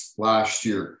Thomas last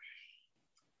year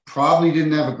probably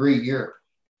didn't have a great year,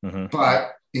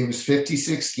 but it was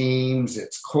 56 games.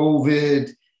 It's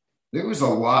COVID. There was a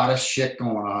lot of shit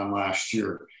going on last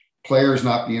year. Players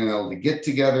not being able to get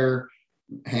together,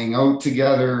 hang out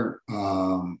together.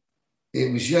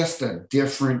 It was just a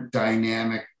different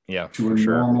dynamic to a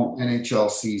normal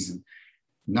NHL season.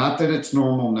 Not that it's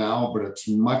normal now, but it's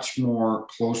much more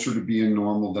closer to being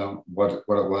normal than what it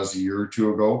was a year or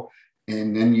two ago.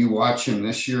 And then you watch him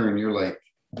this year and you're like,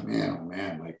 man, oh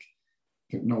man, like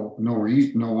no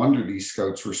wonder these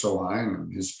scouts were so high on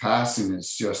him. His passing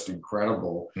is just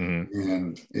incredible.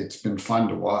 And it's been fun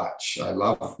to watch. I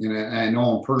love, I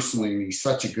know him personally, and he's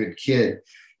such a good kid.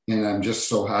 And I'm just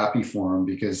so happy for him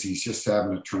because he's just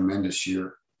having a tremendous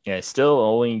year. Yeah, he's still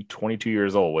only 22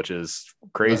 years old, which is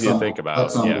crazy to think about.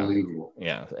 That's unbelievable.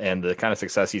 Yeah. And the kind of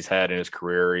success he's had in his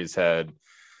career, he's had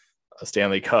a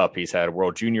Stanley Cup, he's had a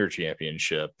World Junior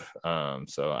Championship.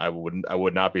 So I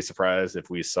would not be surprised if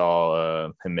we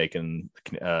saw him making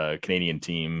a Canadian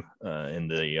team in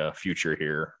the future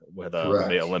here with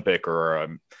the Olympic or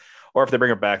if they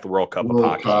bring it back, the World Cup of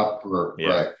hockey.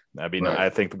 Right. I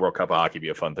think the World Cup of hockey would be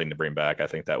a fun thing to bring back. I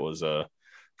think that was a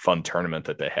fun tournament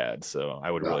that they had. So I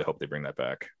would really hope they bring that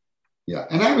back. Yeah.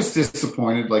 And I was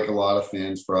disappointed, like a lot of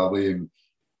fans probably. And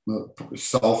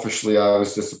selfishly, I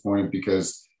was disappointed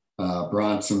because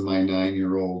Bronson, my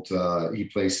 9-year-old, he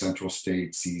plays Central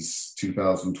States. He's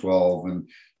 2012. And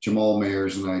Jamal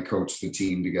Mayers and I coached the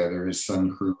team together. His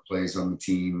son Crew plays on the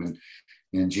team.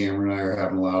 And Jammer and I are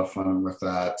having a lot of fun with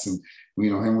that. And we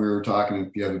were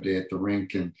talking the other day at the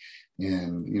rink, and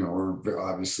we're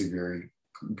obviously very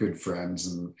good friends.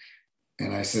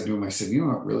 And I said to him,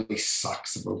 what really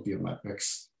sucks about the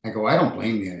Olympics? I go, I don't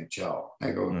blame the NHL.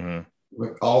 I go,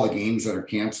 with all the games that are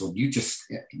canceled,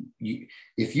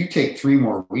 if you take 3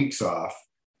 more weeks off,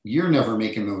 you're never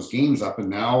making those games up. And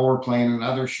now we're playing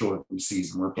another shortened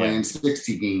season. We're playing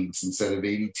 60 games instead of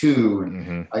 82.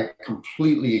 And I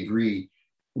completely agree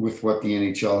with what the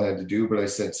NHL had to do. But I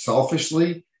said,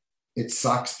 selfishly, it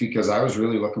sucks because I was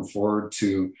really looking forward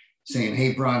to saying,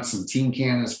 hey, Bronson, Team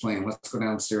Canada's playing. Let's go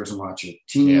downstairs and watch it.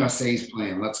 Team USA's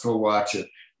playing. Let's go watch it.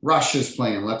 Russia's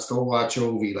playing. Let's go watch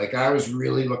Ovi. Like, I was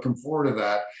really looking forward to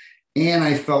that. And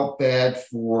I felt bad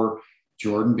for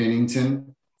Jordan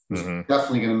Binnington. Who's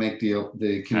definitely going to make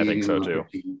the Canadian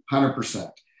Olympic team,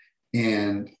 100%.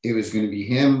 And it was going to be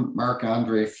him,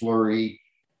 Marc-Andre Fleury,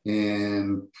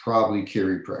 and probably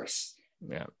Carey Price.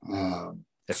 Yeah.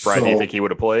 If Brian, do you think he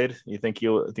would have played? You think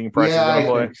Price is going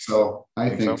to play? I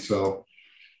think so.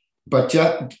 But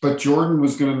Jordan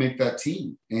was going to make that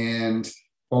team, and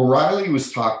O'Reilly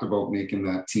was talked about making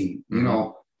that team.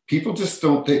 People just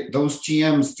don't think, those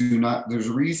GMs do not. There's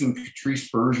a reason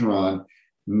Patrice Bergeron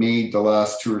made the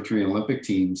last 2 or 3 Olympic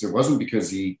teams. It wasn't because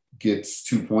he gets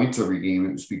 2 points every game.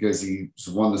 It was because he's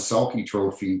won the Selke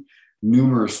Trophy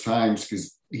numerous times,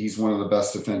 because he's one of the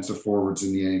best defensive forwards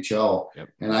in the NHL.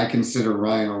 And I consider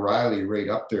Ryan O'Reilly right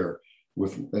up there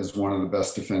as one of the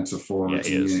best defensive forwards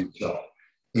in the NHL.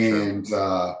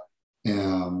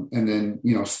 And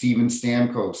then, Steven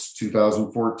Stamkos,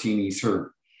 2014, he's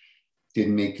hurt.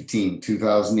 Didn't make the team.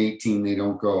 2018, they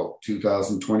don't go.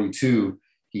 2022,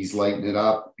 he's lighting it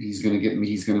up. He's going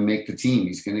to make the team.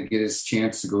 He's going to get his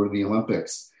chance to go to the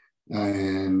Olympics.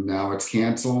 And now it's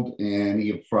canceled, and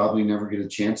he'll probably never get a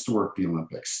chance to work the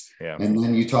Olympics. And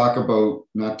then you talk about,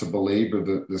 not to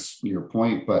belabor your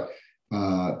point, but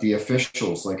the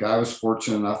officials. Like, I was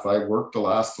fortunate enough, I worked the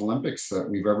last Olympics that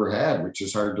we've ever had, which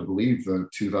is hard to believe, the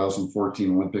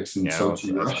 2014 Olympics in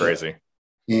Sochi, Russia. That's crazy.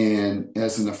 And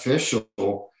as an official,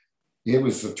 it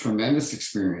was a tremendous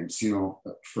experience,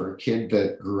 for a kid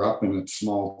that grew up in a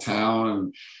small town.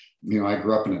 And I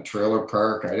grew up in a trailer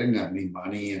park. I didn't have any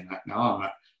money, and now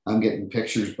I'm getting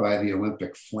pictures by the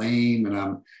Olympic Flame, and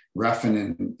I'm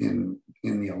reffing in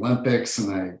the Olympics.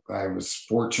 And I was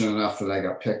fortunate enough that I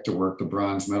got picked to work the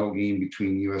bronze medal game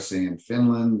between USA and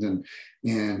Finland,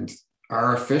 and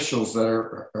our officials that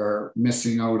are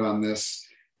missing out on this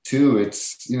too.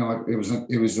 It's,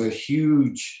 it was a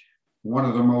huge, one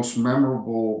of the most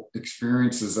memorable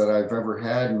experiences that I've ever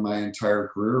had in my entire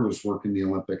career was working the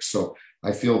Olympics. So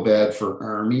I feel bad for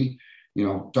Army.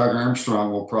 Doug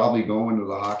Armstrong will probably go into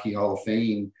the Hockey Hall of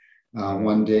Fame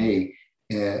one day,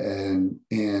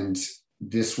 and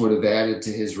this would have added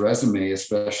to his resume,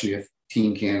 especially if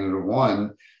Team Canada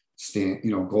won,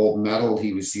 gold medal.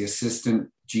 He was the assistant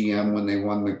GM when they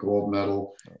won the gold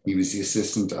medal. He was the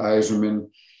assistant to Yzerman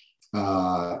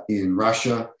in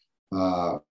Russia,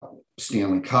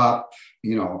 Stanley Cup.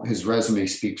 You know, his resume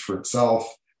speaks for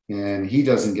itself, and he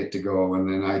doesn't get to go.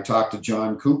 And then I talked to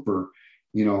John Cooper,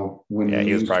 you know, when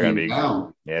he was probably going to be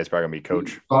down. Yeah, he's probably going to be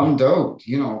coach. He's bummed out,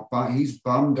 you know, he's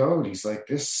bummed out. He's like,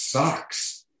 this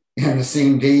sucks. And the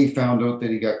same day he found out that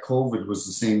he got COVID was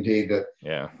the same day that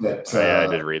I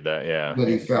did read that. Yeah, that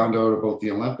he found out about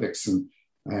the Olympics, and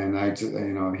I,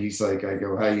 you know, he's like, I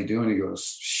go, how you doing? He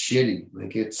goes, shitty.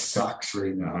 Like, it sucks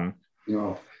right now, you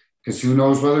know, because who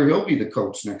knows whether he'll be the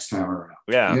coach next time around.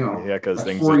 Yeah, you know, because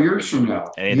things 4 years from now,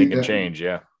 anything can change.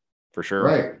 Yeah, for sure.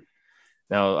 Right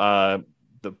now,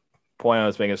 the point I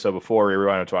was making, so before we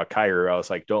wanted to talk Kyrou, I was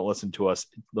like, don't listen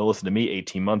to me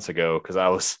 18 months ago, because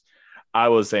I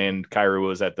was saying Kyrou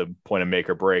was at the point of make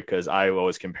or break, because I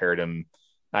always compared him,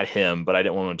 not him, but I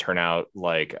didn't want to turn out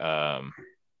like, oh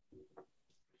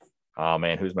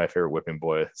man, who's my favorite whipping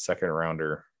boy? Second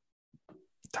rounder,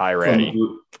 Ty Ratty.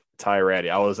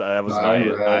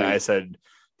 I said,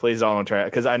 please don't try,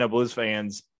 because I know Blues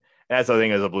fans. That's the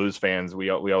thing, as a Blues fans, we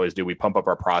always do. We pump up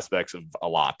our prospects of a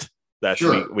lot. That's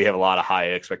sure. We have a lot of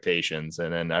high expectations.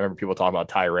 And then I remember people talking about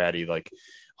Ty Ratty, like,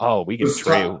 oh, we can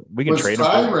trade. Was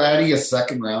Ty Ratty a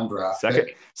second round draft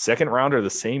pick? Second rounder the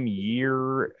same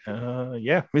year.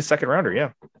 Yeah, he's second rounder.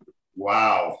 Yeah.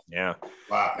 Wow. Yeah.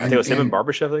 Wow. I think it was him and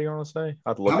Barbashev that you want to say. I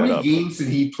have to look how many games did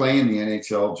he play in the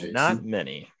NHL, Jason? Not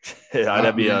many.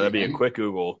 That'd be a quick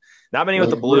Google. Not many with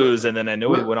the Blues, and then I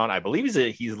know he went on. I believe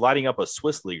he's lighting up a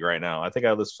Swiss league right now. I think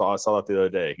I saw that the other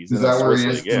day. He's in the Swiss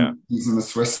league. Yeah, he's in the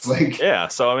Swiss league. Yeah.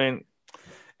 So I mean,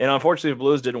 and unfortunately, the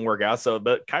Blues didn't work out. So,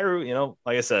 but Kyrou, you know,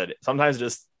 like I said, sometimes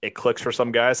just it clicks for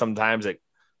some guys. Sometimes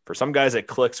for some guys it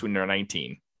clicks when they're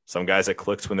 19. Some guys it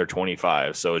clicks when they're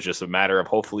 25. So it's just a matter of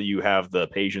hopefully you have the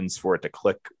patience for it to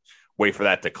click, wait for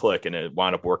that to click, and it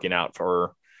wound up working out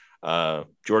for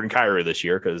Jordan Kyrou this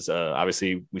year, because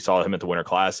obviously we saw him at the Winter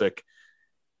Classic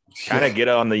kind of get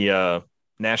on the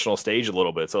national stage a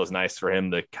little bit. So it's nice for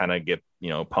him to kind of get, you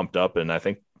know, pumped up. And I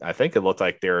think it looked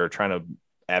like they're trying to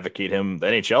advocate him. The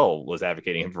NHL was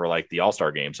advocating him for like the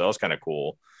All-Star game. So that was kind of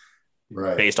cool,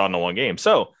 right? Based on the one game.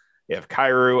 So you have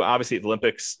Kyrou. Obviously, the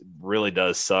Olympics really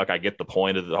does suck. I get the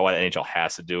point of why the NHL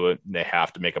has to do it. They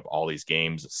have to make up all these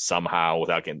games somehow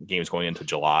without getting games going into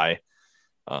July,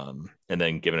 and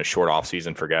then giving a short off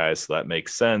season for guys. So that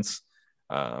makes sense.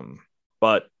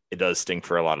 But it does stink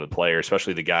for a lot of the players,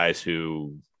 especially the guys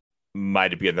who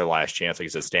might be in their last chance. Like I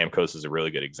said, Stamkos is a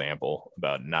really good example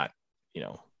about not, you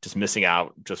know, just missing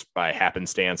out just by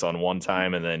happenstance on one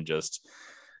time and then just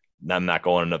not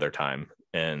going another time.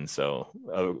 And so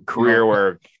a career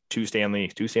where two Stanley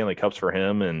Cups for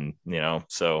him, and you know,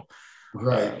 so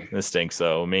this stinks.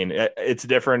 So I mean, it's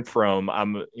different from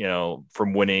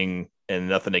from winning and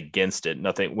nothing against it,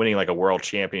 nothing winning like a world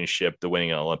championship to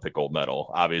winning an Olympic gold medal.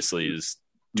 Obviously, is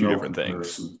two different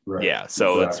things. Right. Yeah.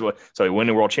 So exactly. So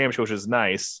winning a world championship, which is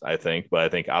nice, I think, but I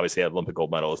think obviously an Olympic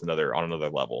gold medal is on another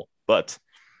level. But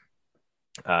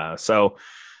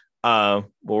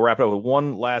we'll wrap it up with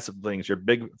one last of things. Your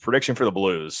big prediction for the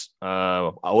Blues.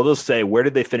 I will just say, where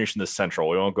did they finish in the Central?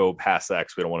 We won't go past that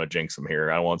because we don't want to jinx them here.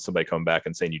 I don't want somebody coming back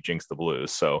and saying you jinxed the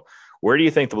Blues. So where do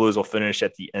you think the Blues will finish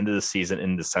at the end of the season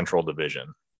in the Central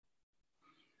Division?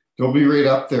 They'll be right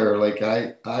up there. Like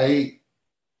I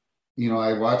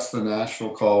watched the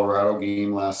Nashville-Colorado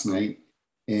game last night,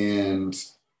 and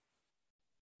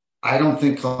I don't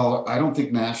think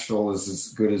Nashville is as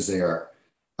good as they are.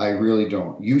 I really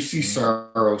don't. UC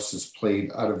Saros has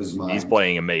played out of his mind. He's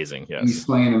playing amazing. Yes, he's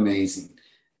playing amazing,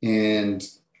 and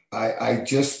I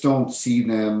just don't see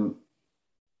them.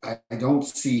 I don't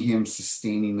see him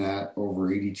sustaining that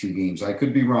over 82 games. I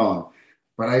could be wrong,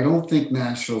 but I don't think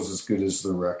Nashville's as good as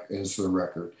the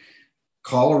record.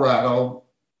 Colorado,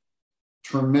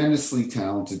 tremendously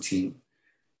talented team.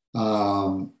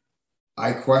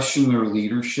 I question their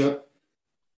leadership.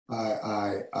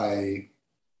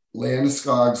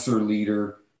 Landeskog's their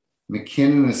leader.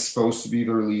 McKinnon is supposed to be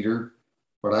their leader,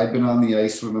 but I've been on the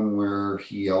ice with him where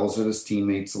he yells at his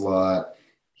teammates a lot.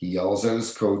 He yells at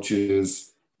his coaches.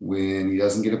 When he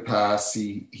doesn't get a pass,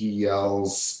 he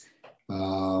yells.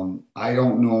 I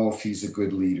don't know if he's a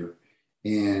good leader.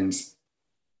 And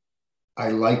I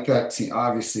like that team.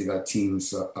 Obviously, that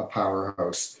team's a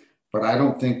powerhouse, but I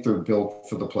don't think they're built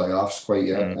for the playoffs quite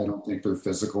yet. I don't think they're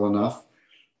physical enough.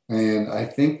 And I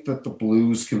think that the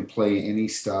Blues can play any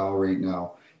style right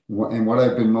now. And what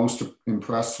I've been most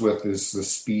impressed with is the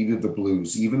speed of the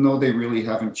Blues. Even though they really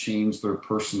haven't changed their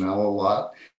personnel a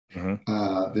lot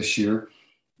this year,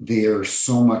 they are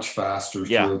so much faster.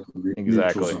 Yeah,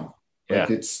 exactly. Like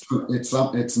Yeah.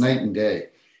 it's night and day.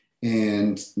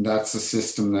 And that's the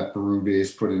system that Berube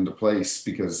has put into place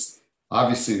because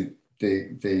obviously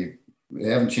they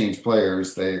haven't changed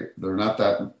players. They're not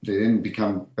that they didn't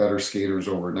become better skaters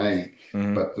overnight,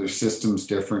 Mm-hmm. but their system's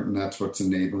different, and that's what's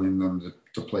enabling them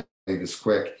to play this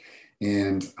quick.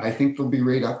 And I think they'll be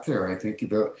right up there. I think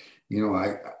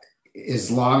I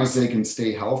as long as they can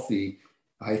stay healthy,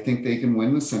 I think they can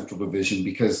win the Central Division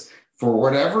because for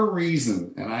whatever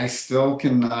reason, and I still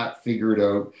cannot figure it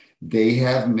out, they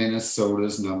have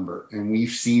Minnesota's number. And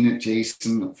we've seen it,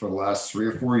 Jason, for the last 3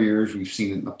 or 4 years. We've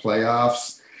seen it in the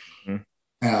playoffs.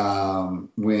 Mm-hmm.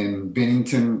 When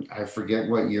Bennington, I forget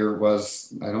what year it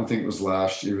was. I don't think it was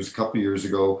last year. It was a couple years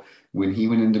ago when he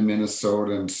went into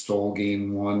Minnesota and stole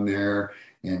game one there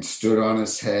and stood on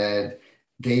his head.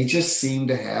 They just seem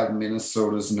to have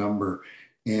Minnesota's number.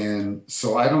 And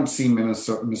so I don't see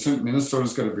Minnesota.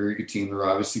 Minnesota's got a very good team. They're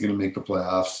obviously going to make the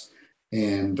playoffs.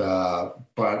 And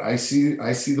but I see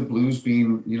the Blues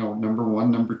being, number one,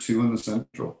 number two in the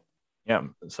Central. Yeah.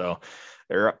 So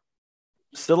they're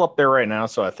still up there right now.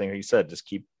 So I think, like you said, just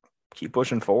keep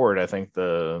pushing forward. I think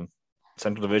the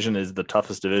Central Division is the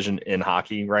toughest division in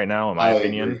hockey right now, in my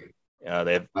opinion.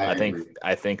 They have, I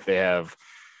think they have,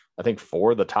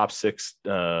 four of the top six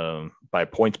by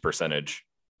points percentage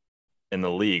in the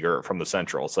league or from the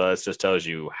Central. So that just tells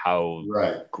you how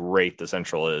great the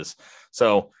Central is.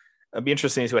 So it'll be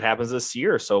interesting to see what happens this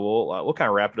year. So we'll kind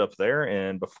of wrap it up there.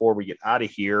 And before we get out of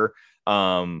here,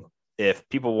 if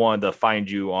people wanted to find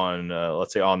you on,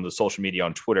 let's say on the social media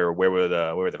on Twitter, where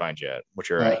would they find you at? What's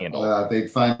your handle? They'd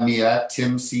find me at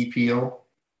Tim C. Peel.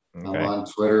 Okay. I'm on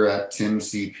Twitter at Tim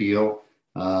C. Peel.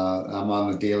 I'm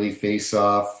on the Daily Face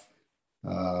Off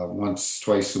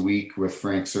twice a week with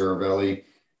Frank Saravelli.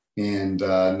 And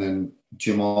then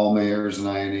Jim Allmayers and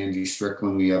I and Andy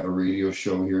Strickland, we have a radio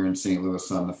show here in St.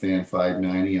 Louis on the Fan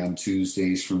 590 on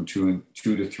Tuesdays from 2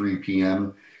 to 3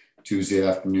 p.m. Tuesday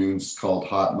afternoons, called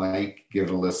Hot Mike. Give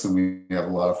it a listen. We have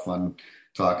a lot of fun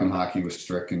talking hockey with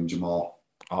Strick and Jamal.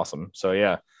 Awesome. So,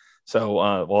 yeah.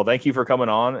 So, well, thank you for coming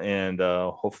on, and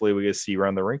hopefully we get to see you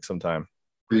around the rink sometime.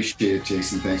 Appreciate it,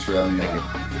 Jason. Thanks for having me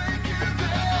on.